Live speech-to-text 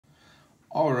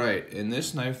Alright, in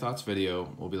this Knife Thoughts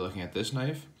video, we'll be looking at this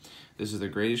knife. This is the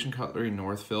Gradation Cutlery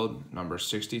Northfield number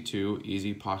 62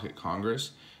 Easy Pocket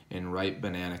Congress in ripe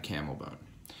banana camel bone.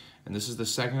 And this is the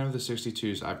second of the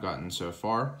 62s I've gotten so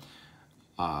far.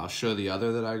 I'll show the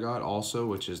other that I got also,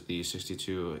 which is the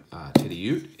 62 Titty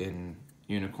Ute in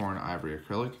unicorn ivory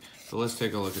acrylic. So let's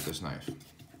take a look at this knife.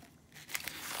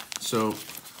 So,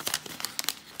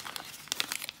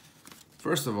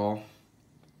 first of all,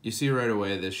 you see right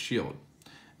away this shield,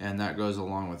 and that goes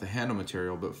along with the handle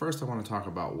material. But first I want to talk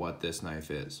about what this knife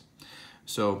is.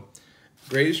 So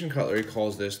Gradation Cutlery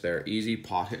calls this their Easy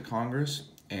Pocket Congress,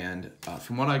 and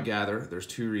from what I gather, there's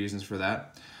two reasons for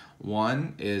that.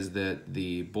 One is that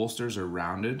the bolsters are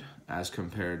rounded as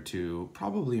compared to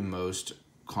probably most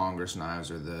Congress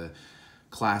knives, or the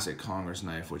classic Congress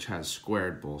knife, which has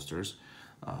squared bolsters.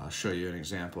 I'll show you an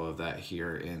example of that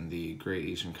here in the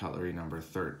Gradation Cutlery number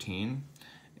 13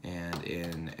 and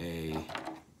in a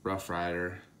Rough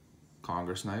Rider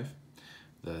Congress knife.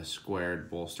 The squared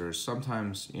bolsters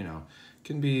sometimes,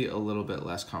 can be a little bit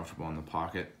less comfortable in the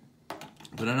pocket.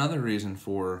 But another reason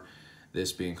for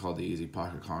this being called the Easy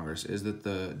Pocket Congress is that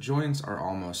the joints are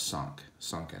almost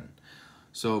sunken.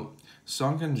 So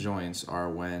sunken joints are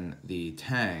when the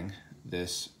tang,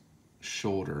 this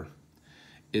shoulder,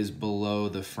 is below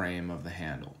the frame of the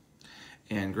handle.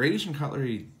 And Gradation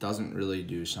Cutlery doesn't really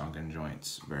do sunken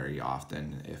joints very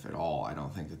often, if at all. I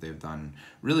don't think that they've done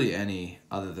really any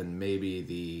other than maybe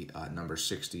the number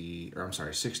 16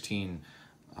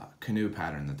 canoe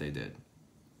pattern that they did.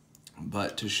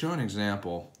 But to show an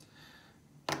example,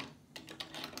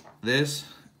 this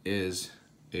is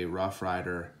a Rough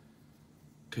Rider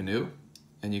canoe,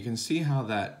 and you can see how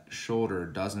that shoulder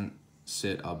doesn't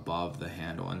sit above the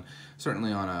handle. And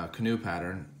certainly on a canoe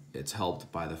pattern, it's helped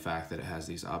by the fact that it has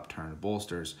these upturned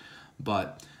bolsters,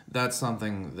 but that's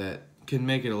something that can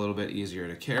make it a little bit easier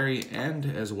to carry and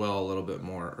as well a little bit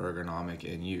more ergonomic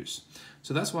in use.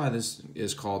 So that's why this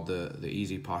is called the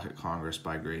Easy Pocket Congress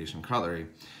by Gradation Cutlery.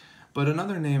 But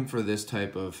another name for this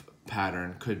type of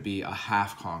pattern could be a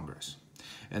half Congress.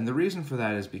 And the reason for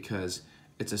that is because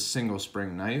it's a single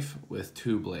spring knife with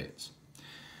two blades.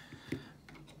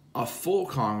 A full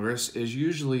Congress is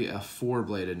usually a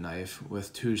four-bladed knife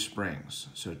with two springs,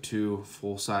 so two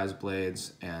full-size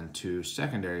blades and two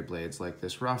secondary blades like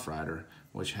this Rough Rider,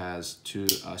 which has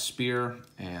a spear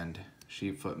and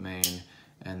sheepfoot main,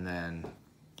 and then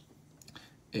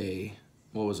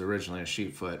what was originally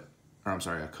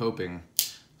a coping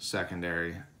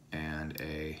secondary and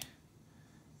a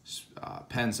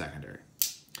pen secondary.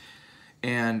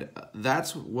 And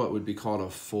that's what would be called a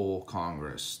full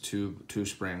Congress, two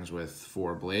springs with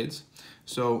four blades.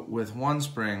 So with one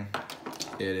spring,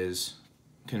 it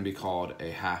can be called a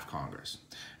half Congress.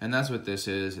 And that's what this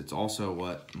is. It's also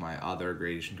what my other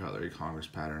Gradation Cutlery Congress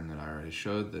pattern that I already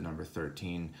showed, the number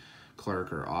 13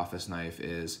 clerk or office knife,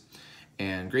 is.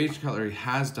 And Gradation Cutlery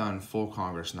has done full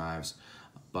Congress knives,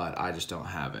 but I just don't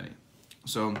have any.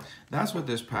 So that's what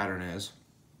this pattern is.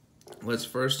 Let's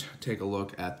first take a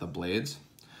look at the blades.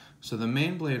 So the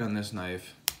main blade on this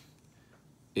knife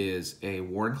is a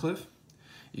Wharncliffe.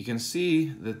 You can see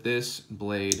that this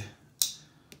blade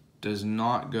does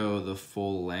not go the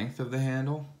full length of the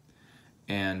handle,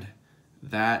 and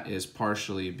that is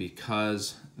partially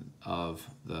because of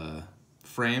the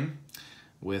frame.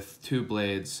 With two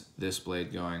blades, this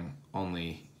blade going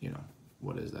only,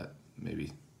 what is that,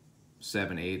 maybe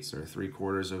 7/8 or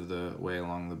 3/4 of the way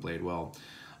along the blade well,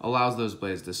 allows those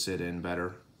blades to sit in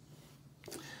better.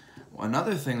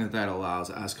 Another thing that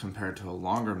allows as compared to a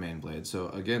longer main blade, so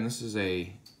again, this is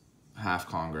a half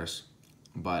Congress,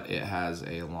 but it has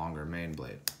a longer main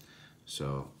blade.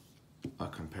 So a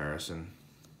comparison.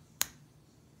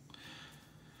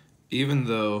 Even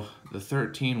though the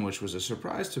 13, which was a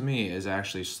surprise to me, is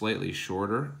actually slightly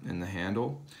shorter in the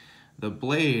handle, the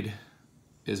blade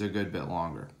is a good bit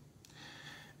longer.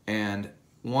 And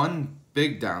one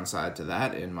big downside to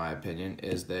that, in my opinion,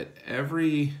 is that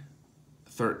every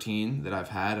 13 that I've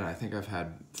had, and I think I've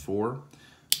had 4,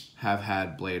 have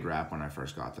had blade wrap when I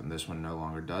first got them. This one no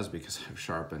longer does because I've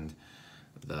sharpened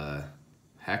the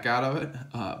heck out of it,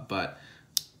 but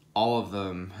all of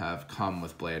them have come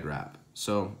with blade wrap.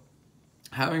 So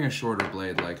having a shorter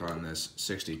blade like on this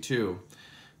 62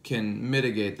 can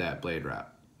mitigate that blade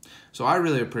wrap. So I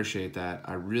really appreciate that.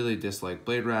 I really dislike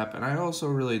blade wrap, and I also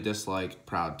really dislike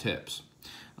proud tips.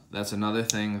 That's another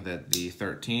thing that the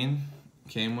 13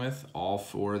 came with. All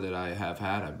 4 that I have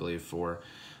had, I believe 4,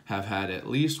 have had at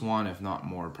least one, if not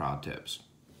more, proud tips.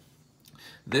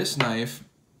 This knife,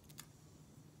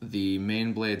 the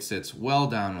main blade sits well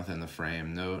down within the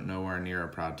frame, nowhere near a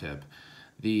proud tip.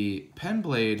 The pen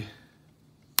blade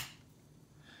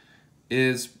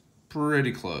is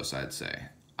pretty close, I'd say.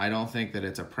 I don't think that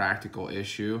it's a practical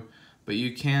issue, but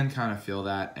you can kind of feel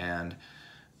that, and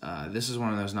this is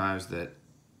one of those knives that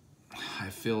I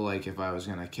feel like if I was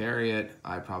going to carry it,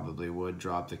 I probably would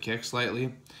drop the kick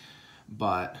slightly,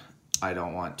 but I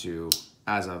don't want to.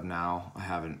 As of now, I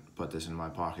haven't put this in my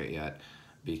pocket yet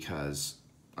because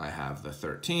I have the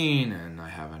 13 and I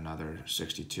have another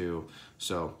 62.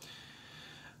 So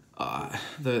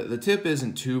the tip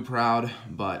isn't too proud,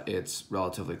 but it's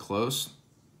relatively close.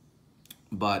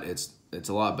 But it's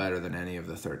a lot better than any of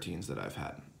the 13s that I've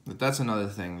had. But that's another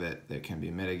thing that can be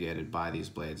mitigated by these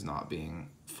blades not being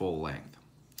full length.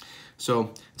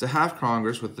 So it's a half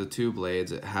Congress with the two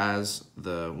blades. It has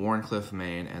the Wharncliffe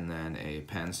main and then a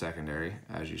Penn secondary,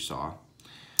 as you saw.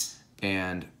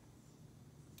 And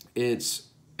it's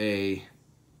a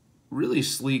really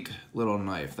sleek little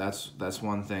knife. That's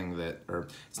one thing or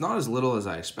it's not as little as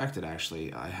I expected,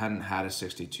 actually. I hadn't had a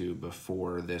 62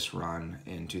 before this run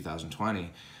in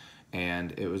 2020.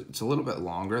 And it's a little bit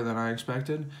longer than I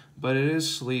expected, but it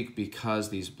is sleek because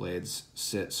these blades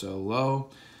sit so low,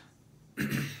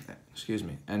 excuse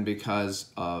me, and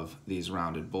because of these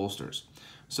rounded bolsters.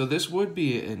 So this would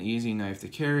be an easy knife to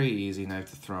carry, easy knife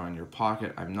to throw in your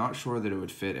pocket. I'm not sure that it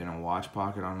would fit in a watch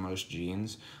pocket on most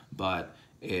jeans, but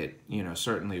it,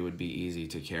 certainly would be easy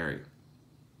to carry.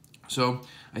 So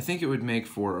I think it would make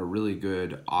for a really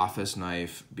good office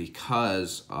knife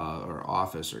because, or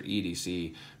office or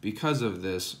EDC, because of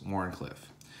this Wharncliffe.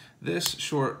 This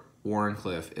short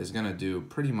Wharncliffe is going to do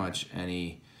pretty much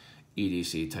any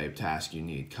EDC type task you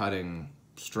need. Cutting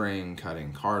string,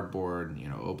 cutting cardboard,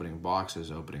 opening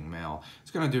boxes, opening mail.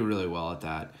 It's going to do really well at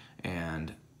that,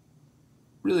 and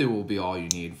really will be all you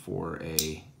need for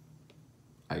a,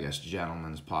 I guess,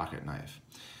 gentleman's pocket knife.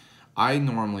 I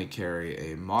normally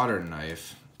carry a modern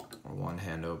knife, or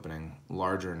one-hand opening,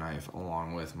 larger knife,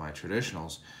 along with my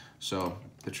traditionals. So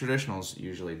the traditionals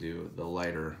usually do the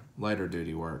lighter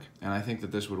duty work, and I think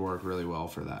that this would work really well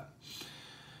for that.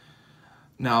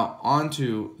 Now, on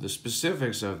to the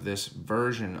specifics of this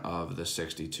version of the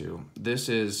 62. This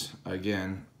is,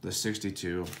 again, the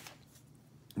 62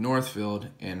 Northfield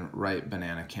in ripe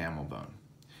banana camel bone.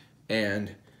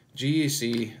 And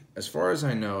GEC, as far as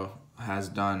I know, has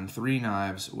done 3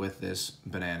 knives with this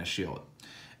banana shield.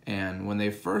 And when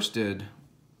they first did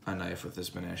a knife with this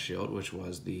banana shield, which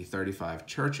was the 35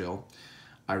 Churchill,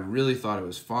 I really thought it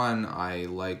was fun. I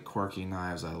like quirky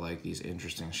knives. I like these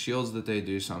interesting shields that they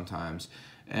do sometimes.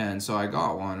 And so I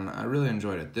got one, and I really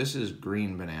enjoyed it. This is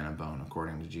green banana bone,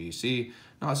 according to GEC.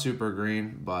 Not super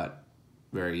green, but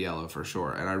very yellow for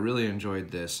sure. And I really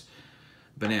enjoyed this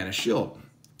banana shield.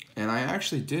 And I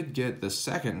actually did get the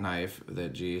second knife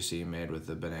that GEC made with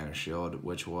the banana shield,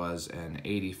 which was an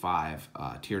 85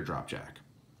 teardrop jack.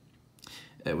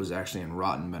 It was actually in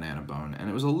rotten banana bone, and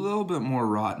it was a little bit more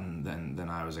rotten than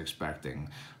I was expecting.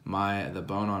 The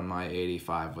bone on my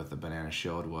 85 with the banana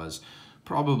shield was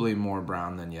probably more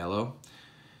brown than yellow,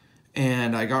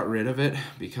 and I got rid of it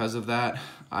because of that.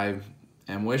 I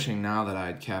am wishing now that I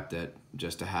had kept it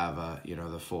just to have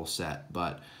the full set,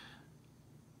 but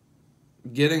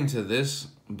getting to this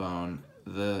bone,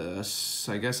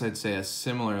 I guess I'd say a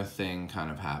similar thing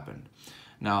kind of happened.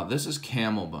 Now, this is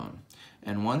camel bone,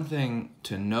 and one thing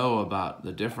to know about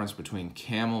the difference between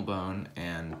camel bone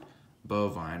and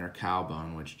bovine or cow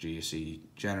bone, which GEC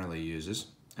generally uses,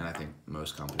 and I think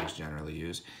most companies generally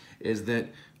use, is that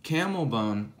camel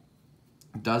bone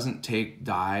doesn't take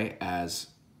dye as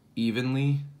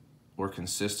evenly or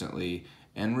consistently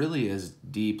and really as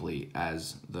deeply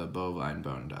as the bovine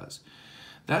bone does.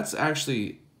 That's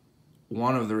actually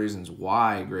one of the reasons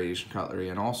why Gradation Cutlery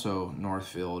and also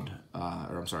Northwoods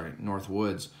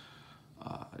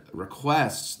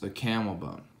requests the camel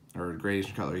bone, or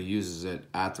Gradation Cutlery uses it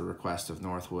at the request of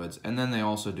Northwoods, and then they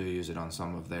also do use it on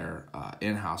some of their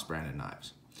in-house branded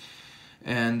knives.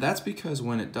 And that's because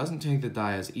when it doesn't take the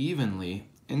dye as evenly,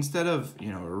 instead of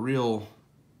a real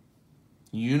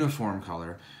uniform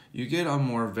color, you get a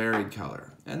more varied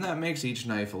color, and that makes each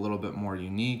knife a little bit more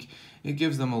unique. It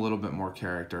gives them a little bit more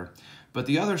character. But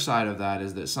the other side of that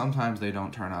is that sometimes they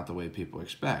don't turn out the way people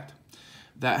expect.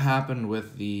 That happened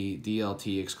with the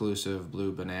DLT exclusive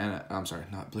blue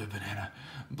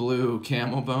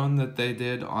camel bone that they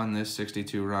did on this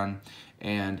 62 run.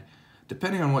 And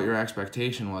depending on what your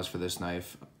expectation was for this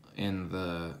knife in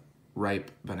the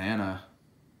ripe banana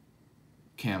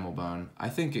camel bone, I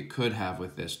think it could have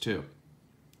with this too.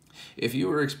 If you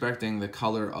were expecting the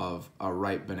color of a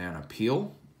ripe banana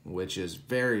peel, which is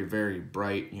very, very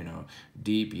bright,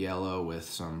 deep yellow with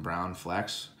some brown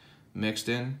flecks mixed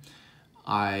in,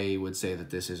 I would say that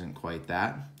this isn't quite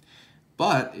that.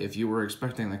 But if you were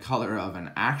expecting the color of an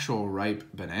actual ripe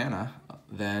banana,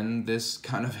 then this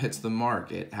kind of hits the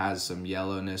mark. It has some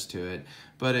yellowness to it,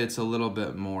 but it's a little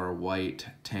bit more white,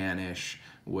 tannish,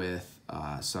 with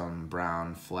some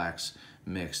brown flecks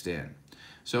mixed in.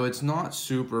 So it's not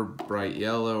super bright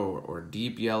yellow or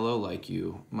deep yellow like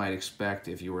you might expect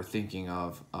if you were thinking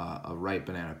of a ripe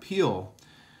banana peel,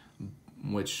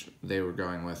 which they were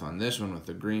going with on this one with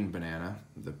the green banana,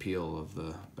 the peel of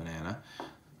the banana.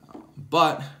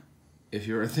 But if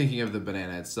you were thinking of the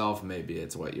banana itself, maybe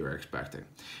it's what you were expecting.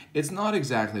 It's not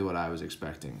exactly what I was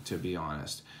expecting, to be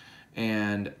honest.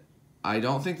 And I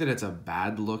don't think that it's a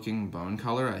bad looking bone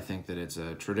color. I think that it's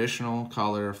a traditional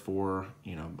color for,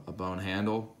 you know, a bone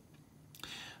handle.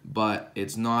 But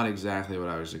it's not exactly what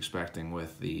I was expecting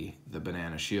with the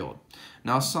banana shield.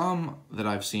 Now, some that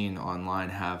I've seen online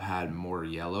have had more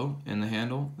yellow in the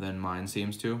handle than mine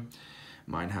seems to.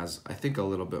 Mine has, I think, a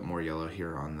little bit more yellow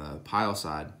here on the pile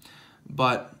side.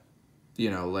 But, you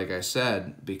know, like I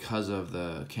said, because of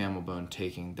the camel bone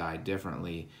taking dye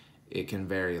differently, it can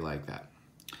vary like that.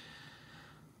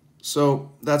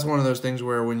 So that's one of those things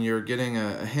where when you're getting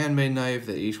a handmade knife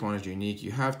that each one is unique,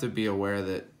 you have to be aware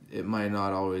that it might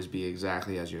not always be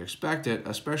exactly as you expect it,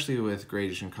 especially with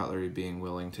Gradish and Cutlery being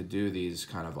willing to do these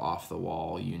kind of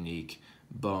off-the-wall, unique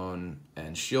bone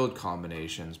and shield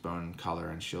combinations, bone color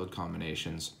and shield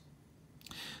combinations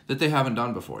that they haven't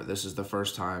done before. This is the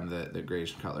first time that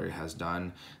Gradish and Cutlery has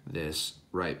done this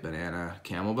ripe banana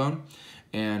camel bone.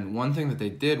 And one thing that they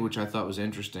did, which I thought was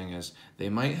interesting, is they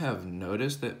might have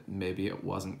noticed that maybe it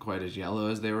wasn't quite as yellow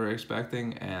as they were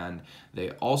expecting, and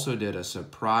they also did a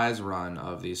surprise run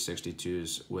of these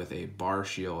 62s with a bar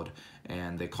shield,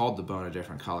 and they called the bone a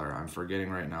different color. I'm forgetting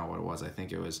right now what it was. I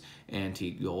think it was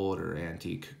antique gold or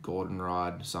antique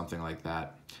goldenrod, something like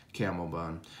that, camel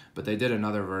bone. But they did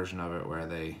another version of it where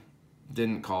they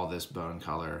didn't call this bone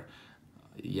color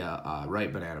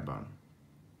ripe banana bone.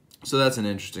 So that's an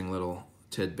interesting little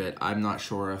tidbit. I'm not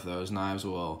sure if those knives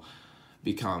will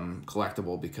become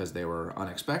collectible because they were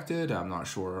unexpected. I'm not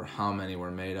sure how many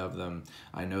were made of them.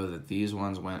 I know that these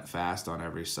ones went fast on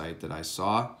every site that I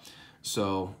saw.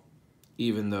 So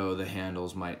even though the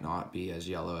handles might not be as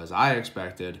yellow as I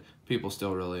expected, people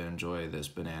still really enjoy this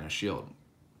banana shield.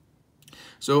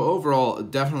 So overall,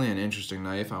 definitely an interesting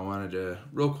knife. I wanted to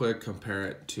real quick compare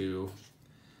it to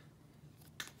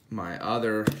my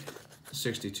other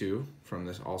 62 from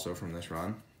this, also from this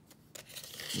run,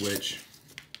 which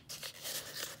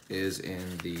is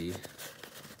in the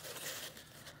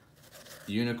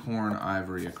unicorn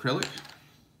ivory acrylic.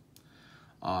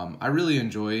 I really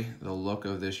enjoy the look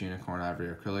of this unicorn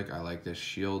ivory acrylic. I like this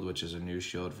shield, which is a new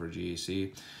shield for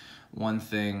GEC. One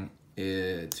thing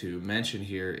to mention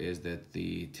here is that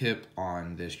the tip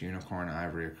on this unicorn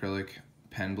ivory acrylic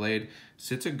pen blade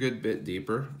sits a good bit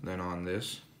deeper than on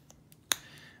this.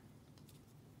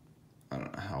 I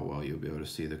don't know how well you'll be able to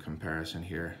see the comparison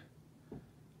here.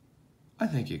 I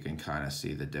think you can kind of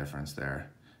see the difference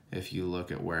there. If you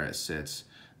look at where it sits,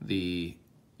 the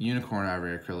unicorn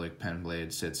ivory acrylic pen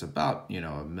blade sits about, you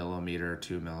know, 1 millimeter,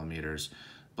 2 millimeters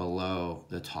below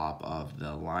the top of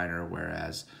the liner,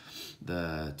 whereas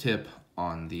the tip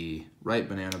on the ripe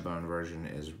banana bone version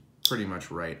is pretty much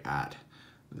right at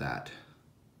that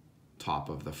top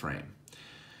of the frame.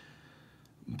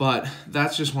 But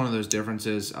that's just one of those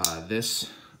differences.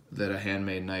 That a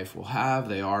handmade knife will have,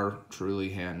 they are truly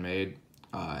handmade.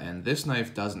 And this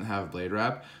knife doesn't have blade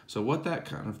wrap. So what that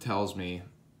kind of tells me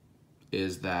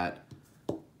is that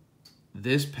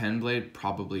this pen blade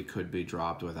probably could be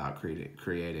dropped without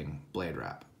creating blade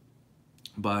wrap.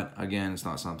 But again, it's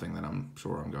not something that I'm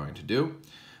sure I'm going to do,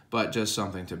 but just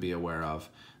something to be aware of,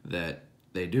 that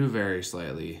they do vary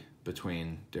slightly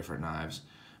between different knives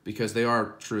because they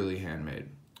are truly handmade.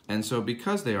 And so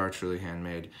because they are truly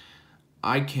handmade,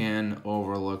 I can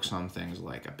overlook some things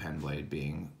like a pen blade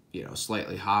being, you know,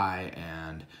 slightly high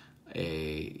and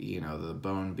the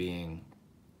bone being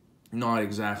not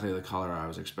exactly the color I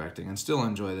was expecting, and still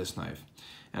enjoy this knife.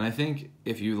 And I think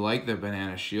if you like the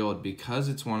banana shield, because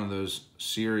it's one of those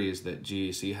series that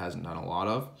GEC hasn't done a lot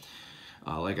of,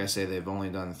 like I say, they've only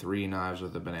done 3 knives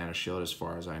with the banana shield as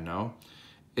far as I know.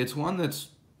 It's one that's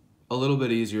a little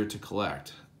bit easier to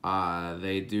collect.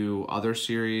 They do other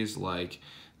series like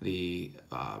the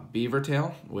beaver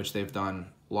tail, which they've done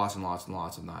lots and lots and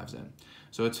lots of knives in.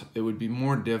 So it would be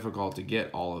more difficult to get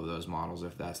all of those models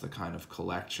if that's the kind of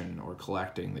collection or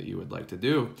collecting that you would like to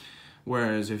do.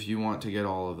 Whereas if you want to get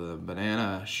all of the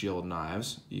banana shield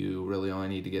knives, you really only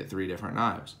need to get 3 different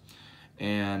knives.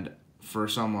 And for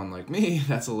someone like me,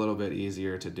 that's a little bit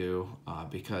easier to do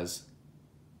because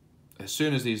as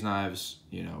soon as these knives,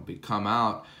 come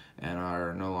out and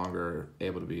are no longer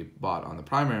able to be bought on the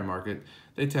primary market,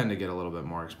 they tend to get a little bit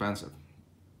more expensive.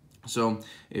 So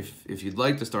if you'd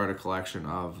like to start a collection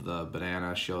of the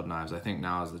banana shield knives, I think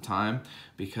now is the time,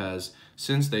 because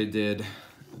since they did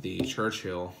the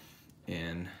Churchill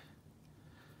in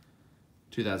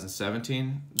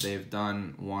 2017, they've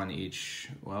done one each,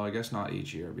 well, I guess not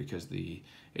each year, because the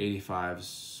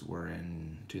 85s were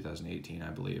in 2018, I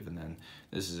believe, and then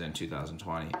this is in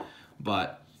 2020.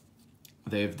 But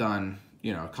they've done,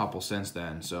 you know, a couple since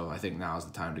then, so I think now is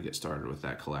the time to get started with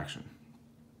that collection.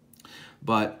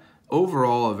 But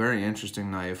overall, a very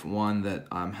interesting knife, one that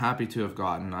I'm happy to have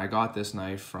gotten. I got this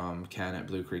knife from Ken at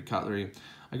Blue Creek Cutlery.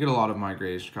 I get a lot of my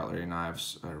greatest cutlery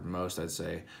knives, or most I'd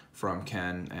say, from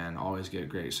Ken, and always get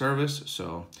great service.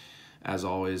 So as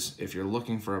always, if you're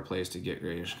looking for a place to get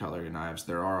greatest cutlery knives,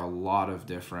 there are a lot of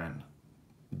different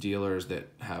dealers that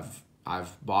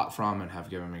I've bought from and have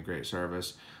given me great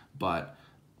service, but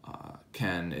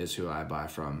Ken is who I buy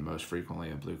from most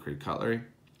frequently at Blue Creek Cutlery.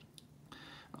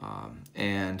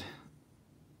 And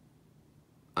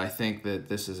I think that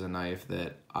this is a knife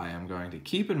that I am going to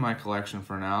keep in my collection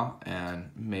for now, and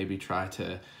maybe try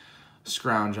to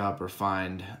scrounge up or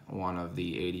find one of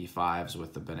the 85s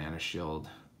with the banana shield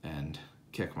and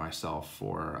kick myself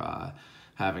for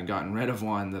having gotten rid of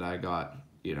one that I got,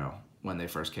 you know, when they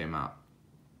first came out.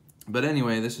 But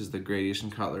anyway, this is the Great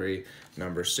Eastern Cutlery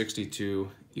number 62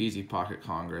 Easy Pocket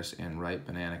Congress in Ripe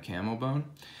Banana Camel Bone.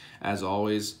 As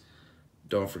always,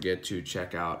 don't forget to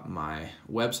check out my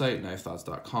website,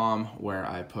 knifethoughts.com, where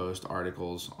I post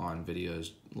articles on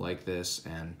videos like this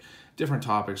and different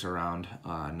topics around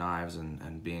knives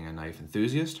and being a knife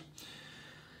enthusiast.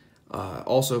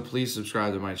 Also, please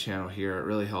subscribe to my channel here. It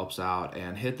really helps out.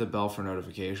 And hit the bell for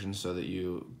notifications so that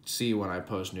you see when I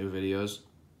post new videos.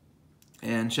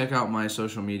 And check out my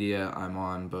social media. I'm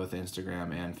on both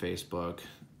Instagram and Facebook,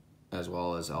 as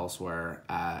well as elsewhere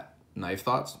at Knife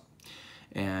Thoughts.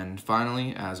 And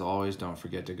finally, as always, don't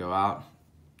forget to go out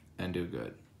and do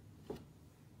good.